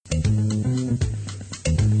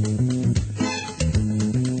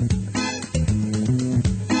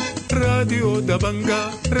راديو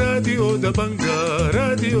دبنقا راديو دبنقا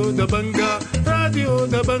راديو دبنقا راديو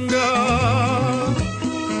دبنقا.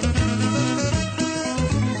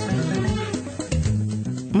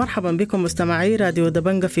 مرحبا بكم مستمعي راديو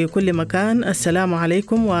دبنقا في كل مكان. السلام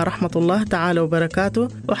عليكم ورحمة الله تعالى وبركاته.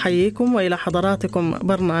 أحييكم وإلى حضراتكم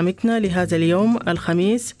برنامجنا لهذا اليوم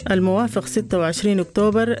الخميس الموافق 26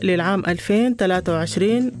 أكتوبر للعام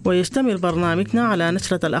 2023، ويشتمل برنامجنا على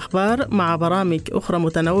نشرة الأخبار مع برامج أخرى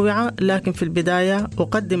متنوعة، لكن في البداية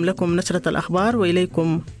أقدم لكم نشرة الأخبار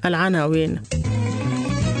وإليكم العناوين.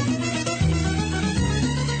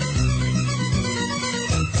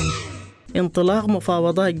 انطلاق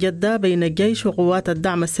مفاوضات جدة بين الجيش وقوات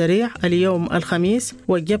الدعم السريع اليوم الخميس،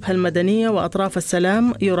 والجبهة المدنية وأطراف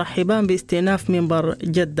السلام يرحبان باستئناف منبر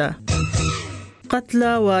جدة.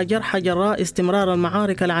 قتلى وجرحى جراء استمرار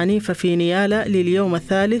المعارك العنيفة في نيالة لليوم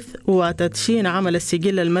الثالث وتدشين عمل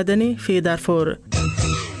السجل المدني في دارفور.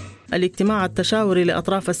 الاجتماع التشاوري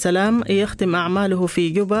لأطراف السلام يختم أعماله في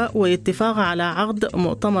جوبا واتفاق على عقد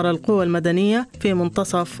مؤتمر القوى المدنية في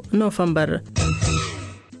منتصف نوفمبر.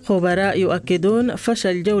 خبراء يؤكدون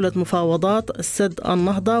فشل جولة مفاوضات سد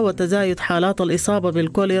النهضة وتزايد حالات الإصابة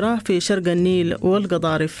بالكوليرا في شرق النيل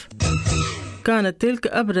والقضارف. كانت تلك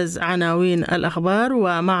أبرز عناوين الأخبار،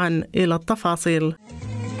 ومعا إلى التفاصيل.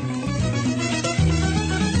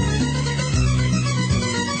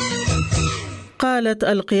 قالت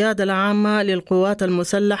القيادة العامة للقوات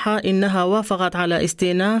المسلحة إنها وافقت على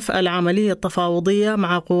استئناف العملية التفاوضية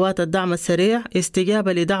مع قوات الدعم السريع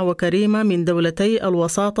استجابة لدعوة كريمة من دولتي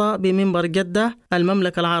الوساطة بمنبر جدة،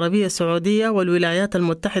 المملكة العربية السعودية والولايات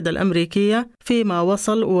المتحدة الأمريكية، فيما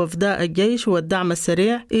وصل وفداء الجيش والدعم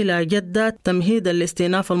السريع إلى جدة تمهيدا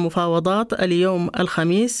لاستئناف المفاوضات اليوم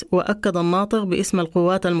الخميس. وأكد الناطق باسم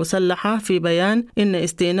القوات المسلحة في بيان إن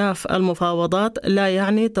استئناف المفاوضات لا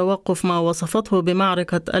يعني توقف ما وصفته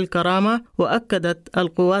بمعركة الكرامة. وأكدت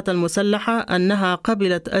القوات المسلحة أنها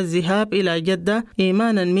قبلت الذهاب إلى جدة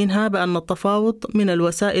إيمانا منها بأن التفاوض من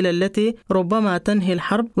الوسائل التي ربما تنهي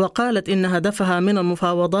الحرب، وقالت إن هدفها من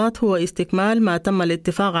المفاوضات هو استكمال ما تم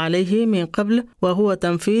الاتفاق عليه من قبل، وهو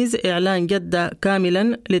تنفيذ إعلان جدة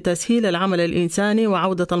كاملا لتسهيل العمل الإنساني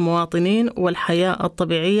وعودة المواطنين والحياة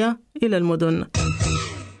الطبيعية إلى المدن.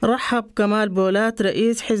 رحب كمال بولات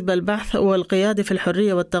رئيس حزب البحث والقيادة في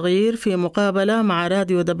الحرية والتغيير في مقابلة مع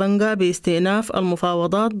راديو دبنقا باستئناف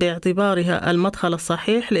المفاوضات باعتبارها المدخل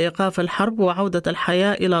الصحيح لإيقاف الحرب وعودة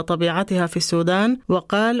الحياة إلى طبيعتها في السودان،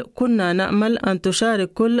 وقال: كنا نأمل أن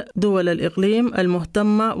تشارك كل دول الإقليم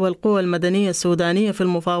المهتمة والقوى المدنية السودانية في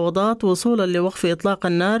المفاوضات وصولا لوقف إطلاق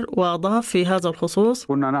النار. وأضاف في هذا الخصوص: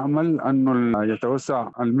 كنا نأمل أن يتوسع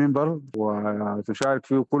المنبر وتشارك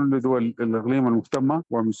فيه كل دول الإقليم المهتمة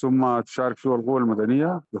ثم تشارك فيه القوى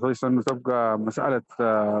المدنية، بحيث أنه تبقى مسألة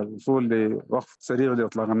الوصول لوقف سريع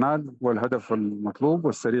لإطلاق النار والهدف المطلوب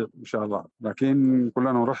والسريع إن شاء الله، لكن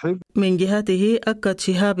كلنا نرحب. من جهته أكد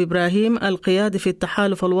شهاب إبراهيم القيادي في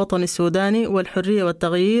التحالف الوطني السوداني والحرية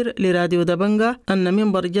والتغيير لراديو دبنقا أن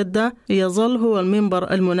منبر جدة يظل هو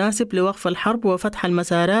المنبر المناسب لوقف الحرب وفتح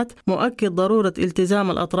المسارات، مؤكد ضرورة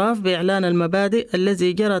التزام الأطراف بإعلان المبادئ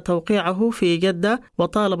الذي جرى توقيعه في جدة،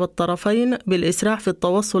 وطالب الطرفين بالإسراع في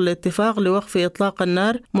التوصل لاتفاق لوقف إطلاق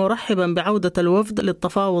النار، مرحبا بعودة الوفد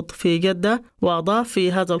للتفاوض في جدة. وأضاف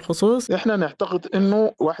في هذا الخصوص: إحنا نعتقد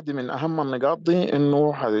أنه واحدة من أهم النقاط دي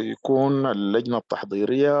أنه هيكون اللجنة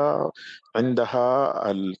التحضيرية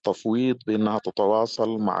عندها التفويض بأنها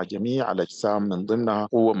تتواصل مع جميع الأجسام من ضمنها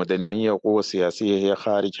قوة مدنية وقوة سياسية هي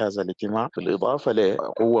خارج هذا الاجتماع، بالإضافة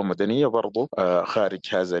لقوة مدنية برضو خارج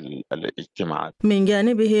هذا الاجتماع. من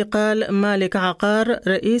جانبه قال مالك عقار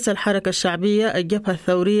رئيس الحركة الشعبية الجبهة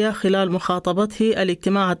الثورية خلال مخاطبته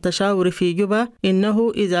الاجتماع التشاوري في جوبا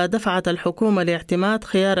إنه إذا دفعت الحكومة لاعتماد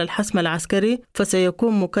خيار الحسم العسكري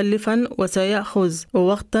فسيكون مكلفا وسيأخذ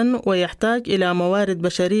وقتا ويحتاج إلى موارد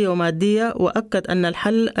بشرية ومادية. وأكد أن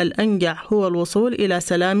الحل الأنجح هو الوصول إلى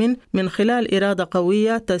سلام من خلال إرادة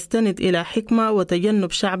قوية تستند إلى حكمة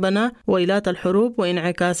وتجنب شعبنا ويلات الحروب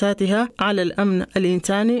وانعكاساتها على الأمن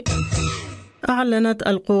الإنساني. أعلنت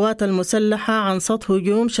القوات المسلحة عن سطو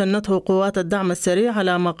هجوم شنته قوات الدعم السريع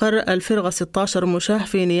على مقر الفرقة 16 مشاة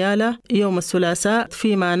في نيالة يوم الثلاثاء،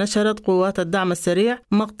 فيما نشرت قوات الدعم السريع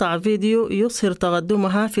مقطع فيديو يظهر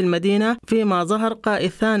تقدمها في المدينة، فيما ظهر قائد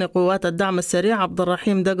ثاني قوات الدعم السريع عبد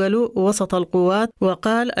الرحيم دقلو وسط القوات.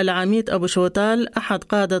 وقال العميد أبو شوتال أحد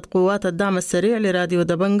قادة قوات الدعم السريع لراديو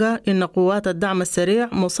دبنقا إن قوات الدعم السريع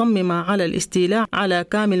مصممة على الاستيلاء على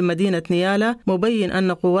كامل مدينة نيالة، مبين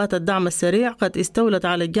أن قوات الدعم السريع قد استولت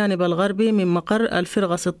على الجانب الغربي من مقر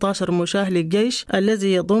الفرقة 16 مشاة للجيش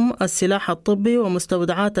الذي يضم السلاح الطبي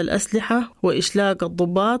ومستودعات الأسلحة وإشلاق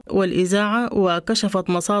الضباط والإذاعة. وكشفت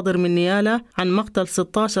مصادر من نيالة عن مقتل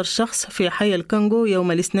 16 شخص في حي الكونغو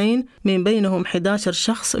يوم الاثنين، من بينهم 11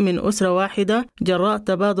 شخص من أسرة واحدة، جراء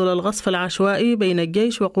تبادل الغصف العشوائي بين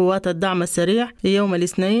الجيش وقوات الدعم السريع يوم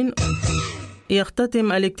الاثنين.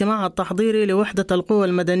 يختتم الاجتماع التحضيري لوحدة القوى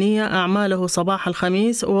المدنية أعماله صباح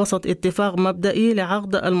الخميس وسط اتفاق مبدئي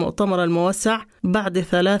لعقد المؤتمر الموسع بعد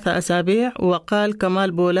 3 أسابيع. وقال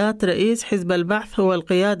كمال بولات رئيس حزب البعث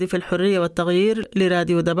والقيادي في الحرية والتغيير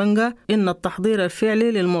لراديو دبنقا إن التحضير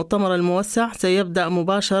الفعلي للمؤتمر الموسع سيبدأ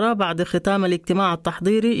مباشرة بعد ختام الاجتماع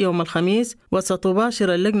التحضيري يوم الخميس،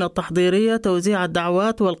 وستباشر اللجنة التحضيرية توزيع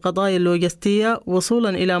الدعوات والقضايا اللوجستية وصولا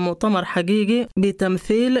إلى مؤتمر حقيقي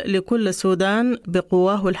بتمثيل لكل السودان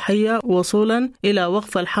بقواه الحية، وصولا إلى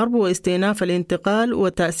وقف الحرب واستئناف الانتقال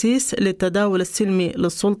وتأسيس للتداول السلمي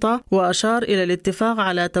للسلطة. وأشار إلى الاتفاق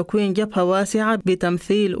على تكوين جبهة واسعة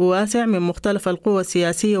بتمثيل واسع من مختلف القوى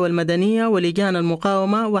السياسية والمدنية ولجان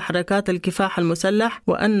المقاومة وحركات الكفاح المسلح،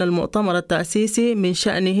 وأن المؤتمر التأسيسي من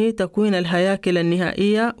شأنه تكوين الهياكل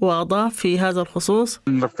النهائية. وأضاف في هذا الخصوص: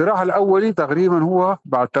 الاقتراح الأولي تقريبا هو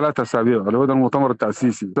بعد 3 أسابيع اللي هو المؤتمر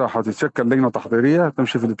التأسيسي، حتتشكل لجنة تحضيرية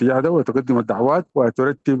تمشي في الاتجاه ده وتقدم الدعوات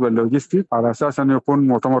وترتب اللوجستيك على أساس أنه يكون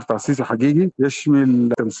مؤتمر تأسيسي حقيقي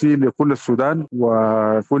يشمل تمثيل لكل السودان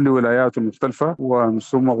وكل ولاياته المختلفة ومن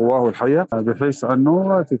ثم قواه الحية، بحيث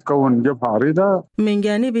أنه تتكون جبهة عريضة. من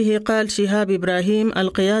جانبه قال شهاب إبراهيم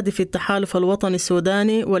القيادي في التحالف الوطني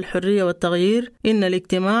السوداني والحرية والتغيير إن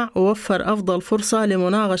الاجتماع وفر أفضل فرصة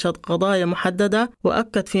لمناقشة قضايا محددة.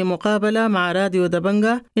 وأكد في مقابلة مع راديو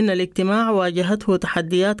دبنقا إن الاجتماع واجهته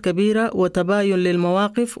تحديات كبيرة وتباين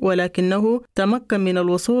للمواقف، ولكنه تمكن من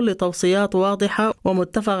الوصول لتوصيات واضحة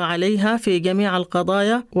ومتفق عليها في جميع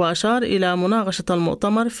القضايا. وأشار إلى مناقشة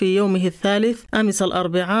المؤتمر في يومه الثالث أمس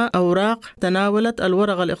الأربعاء أوراق تناولت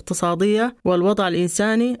الورقة الاقتصادية والوضع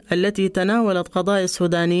الإنساني التي تناولت قضايا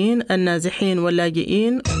السودانيين النازحين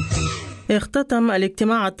واللاجئين. اختتم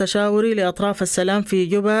الاجتماع التشاوري لأطراف السلام في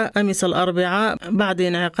جوبا أمس الأربعاء بعد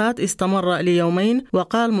انعقاد استمر ليومين.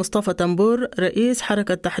 وقال مصطفى تنبور رئيس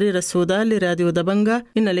حركة تحرير السودان لراديو دبنقا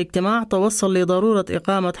إن الاجتماع توصل لضرورة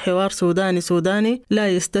إقامة حوار سوداني لا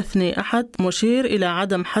يستثني أحد، مشير إلى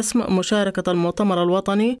عدم حسم مشاركة المؤتمر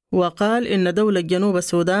الوطني. وقال إن دولة جنوب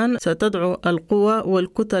السودان ستدعو القوى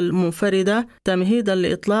والكتل منفردة تمهيدا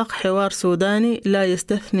لإطلاق حوار سوداني لا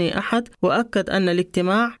يستثني أحد. وأكد أن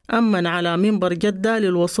الاجتماع أمن على منبر جدة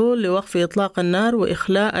للوصول لوقف إطلاق النار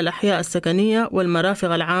وإخلاء الأحياء السكنية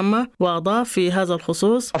والمرافق العامة. وأضاف في هذا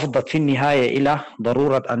الخصوص: أفضت في النهاية إلى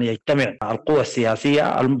ضرورة أن يجتمع القوى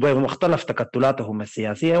السياسية بمختلف تكتلاتهم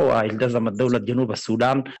السياسية، والتزمت دولة جنوب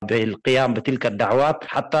السودان بالقيام بتلك الدعوات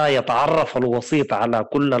حتى يتعرف الوسيط على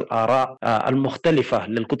كل الآراء المختلفة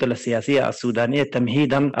للكتل السياسية السودانية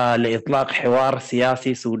تمهيدا لإطلاق حوار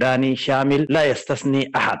سياسي سوداني شامل لا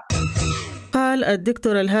يستثني أحد. قال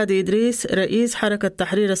الدكتور الهادي إدريس رئيس حركة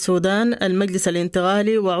تحرير السودان المجلس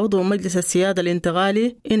الانتقالي وعضو مجلس السيادة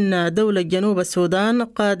الانتقالي إن دولة جنوب السودان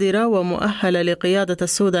قادرة ومؤهلة لقيادة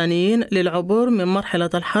السودانيين للعبور من مرحلة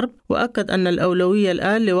الحرب. وأكد أن الأولوية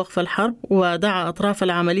الآن لوقف الحرب، ودعا أطراف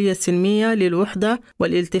العملية السلمية للوحدة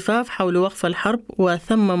والالتفاف حول وقف الحرب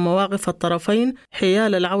وثمن مواقف الطرفين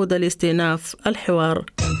حيال العودة لاستئناف الحوار.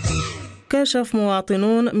 كشف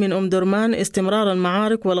مواطنون من أم درمان استمرار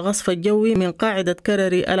المعارك والغصف الجوي من قاعدة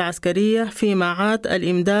كرري العسكرية فيما عاد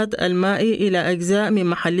الإمداد المائي إلى أجزاء من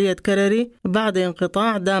محلية كرري بعد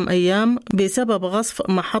انقطاع دام أيام بسبب غصف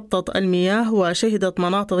محطة المياه. وشهدت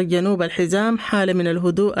مناطق جنوب الحزام حالة من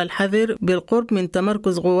الهدوء الحذر بالقرب من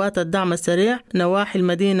تمركز قوات الدعم السريع نواحي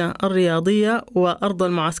المدينة الرياضية وأرض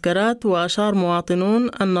المعسكرات. وأشار مواطنون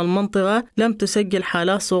أن المنطقة لم تسجل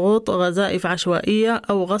حالات سقوط غزائف عشوائية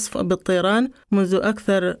أو غصف بالطيران منذ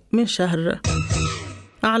أكثر من شهر.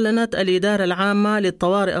 أعلنت الإدارة العامة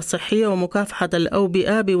للطوارئ الصحية ومكافحة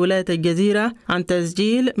الأوبئة بولاية الجزيرة عن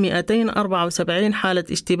تسجيل 274 حالة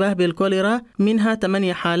اشتباه بالكوليرا، منها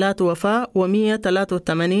 8 حالات وفاة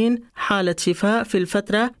و183 حالة شفاء في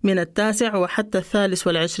الفترة من 9 وحتى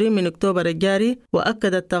 23 من أكتوبر الجاري.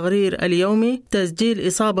 وأكد التقرير اليومي تسجيل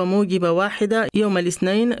إصابة موجبة واحدة يوم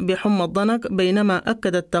الاثنين بحمى الضنك، بينما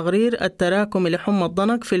أكد التقرير التراكم لحمى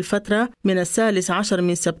الضنك في الفترة من 13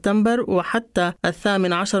 من سبتمبر وحتى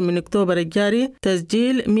 18 من أكتوبر الجاري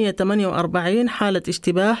تسجيل 148 حالة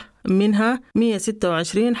اشتباه منها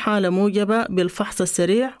 126 حالة موجبة بالفحص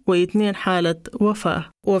السريع و2 حالة وفاة.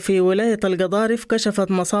 وفي ولاية القضارف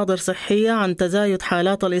كشفت مصادر صحية عن تزايد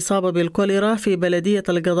حالات الإصابة بالكوليرا في بلدية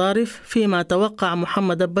القضارف، فيما توقع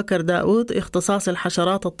محمد بكر داود اختصاص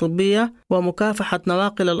الحشرات الطبية ومكافحة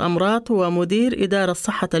نواقل الأمراض ومدير إدارة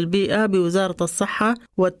صحة البيئة بوزارة الصحة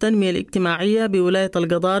والتنمية الاجتماعية بولاية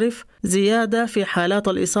القضارف زيادة في حالات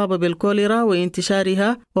الإصابة بالكوليرا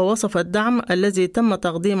وانتشارها، ووصف الدعم الذي تم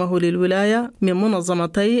تقديمه للولاية من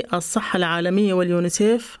منظمتي الصحة العالمية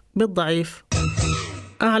واليونيسيف بالضعيف.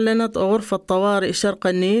 أعلنت غرفة طوارئ شرق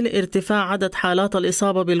النيل ارتفاع عدد حالات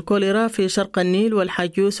الإصابة بالكوليرا في شرق النيل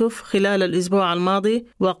والحاج يوسف خلال الأسبوع الماضي،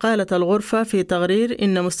 وقالت الغرفة في تقرير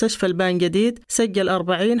إن مستشفى البان جديد سجل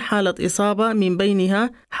 40 حالة إصابة، من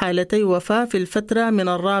بينها حالتي وفاة في الفترة من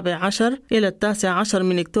 14 إلى 19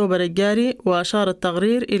 من أكتوبر الجاري. وأشار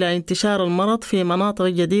التقرير إلى انتشار المرض في مناطق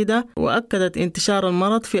جديدة، وأكدت انتشار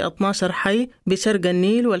المرض في 12 حي بشرق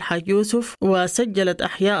النيل والحاج يوسف، وسجلت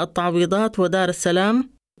أحياء التعويضات ودار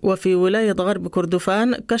السلام. وفي ولاية غرب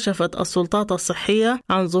كردفان كشفت السلطات الصحية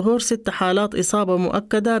عن ظهور 6 حالات إصابة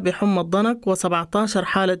مؤكدة بحمى الضنك و17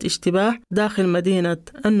 حالة اشتباه داخل مدينة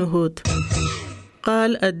النهود.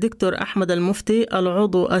 قال الدكتور أحمد المفتي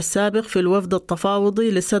العضو السابق في الوفد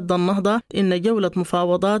التفاوضي لسد النهضة إن جولة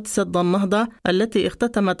مفاوضات سد النهضة التي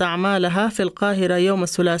اختتمت أعمالها في القاهرة يوم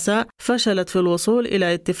الثلاثاء فشلت في الوصول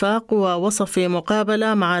إلى اتفاق، ووصف في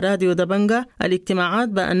مقابلة مع راديو دبنقا الاجتماعات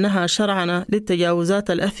بأنها شرعنة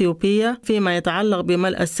للتجاوزات الأثيوبية فيما يتعلق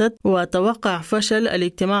بملء السد، وتوقع فشل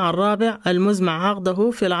الاجتماع الرابع المزمع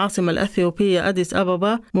عقده في العاصمة الأثيوبية أديس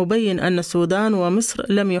أبابا، مبين أن السودان ومصر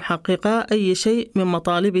لم يحققا أي شيء من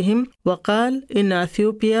مطالبهم. وقال إن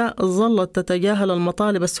أثيوبيا ظلت تتجاهل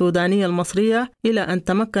المطالب السودانية المصرية إلى أن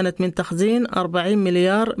تمكنت من تخزين 40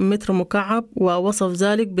 مليار متر مكعب، ووصف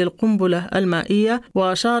ذلك بالقنبلة المائية،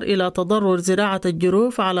 وأشار إلى تضرر زراعة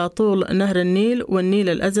الجروف على طول نهر النيل والنيل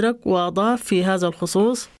الأزرق. وأضاف في هذا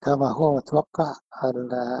الخصوص: كما هو متوقع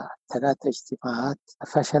ال3 اجتماعات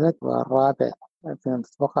فشلت، والرابع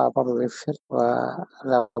بنتوقع برضه يفشل،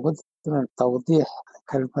 ولابد من توضيح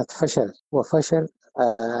كلمة فشل وفشل.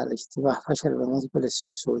 الاجتماع فشل بالنسبة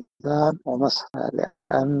للسودان ومصر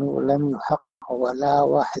لأنه لم يحقق ولا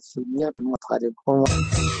 1% من المطالب.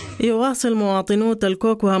 يواصل مواطنو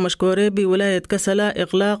تلكوك وهامشكوري بولاية كسلا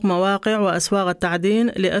إغلاق مواقع وأسواق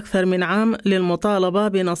التعدين لأكثر من عام للمطالبة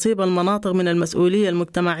بنصيب المناطق من المسؤولية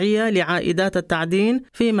المجتمعية لعائدات التعدين،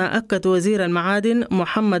 فيما أكد وزير المعادن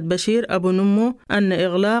محمد بشير أبو نمو أن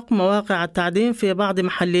إغلاق مواقع التعدين في بعض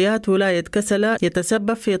محليات ولاية كسلا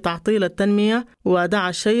يتسبب في تعطيل التنمية. ودعا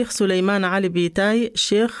الشيخ سليمان علي بيتاي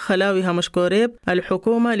شيخ خلاوي هامشكوريب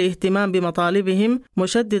الحكومة لاهتمام بمطالبهم،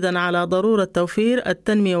 مشددا على ضرورة توفير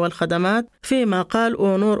التنمية والخدمات. فيما قال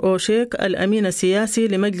أونور أوشيك الأمين السياسي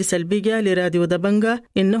لمجلس البيجا لراديو دبنقا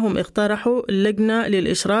إنهم اقترحوا لجنة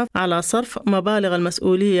للإشراف على صرف مبالغ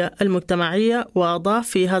المسؤولية المجتمعية. وأضاف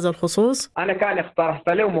في هذا الخصوص: أنا كان اقترحت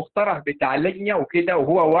له مقترح بتاع اللجنة وكده،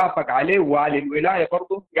 وهو وافق عليه، وعلى الولاية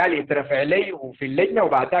برضه قال يترفع لي وفي اللجنة،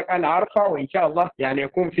 وبعدك أنا أرفع وإن شاء الله يعني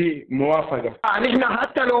يكون في موافقة. نحن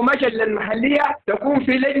حتى لو مشى للمحلية تكون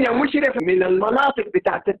في لجنة مشرف من المناطق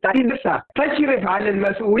بتاعت التعدين نفسها تشرف على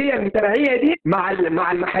المسؤولية المجتمعية دي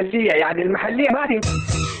مع المحلية، يعني المحلية ما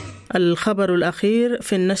الخبر الأخير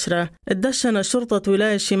في النشرة: دشن شرطة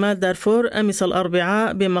ولاية شمال دارفور أمس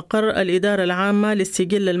الأربعاء بمقر الإدارة العامة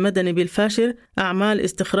للسجل المدني بالفاشر أعمال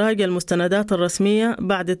استخراج المستندات الرسمية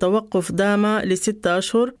بعد توقف دام ل6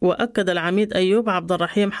 أشهر. وأكد العميد أيوب عبد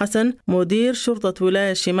الرحيم حسن مدير شرطة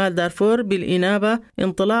ولاية شمال دارفور بالإنابة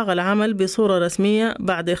انطلاق العمل بصورة رسمية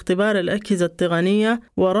بعد اختبار الأجهزة التقنية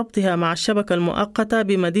وربطها مع الشبكة المؤقتة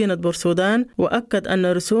بمدينة بورسودان. وأكد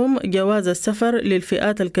أن رسوم جواز السفر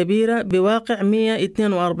للفئات الكبيرة بواقع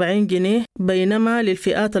 142 جنيه، بينما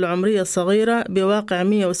للفئات العمرية الصغيرة بواقع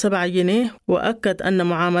 107 جنيه. وأكد أن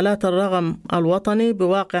معاملات الرقم الوطني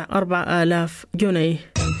بواقع 4000 جنيه.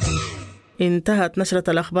 انتهت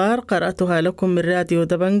نشرة الأخبار، قرأتها لكم من راديو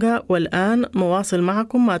دبنقا، والآن نواصل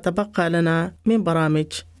معكم ما تبقى لنا من برامج.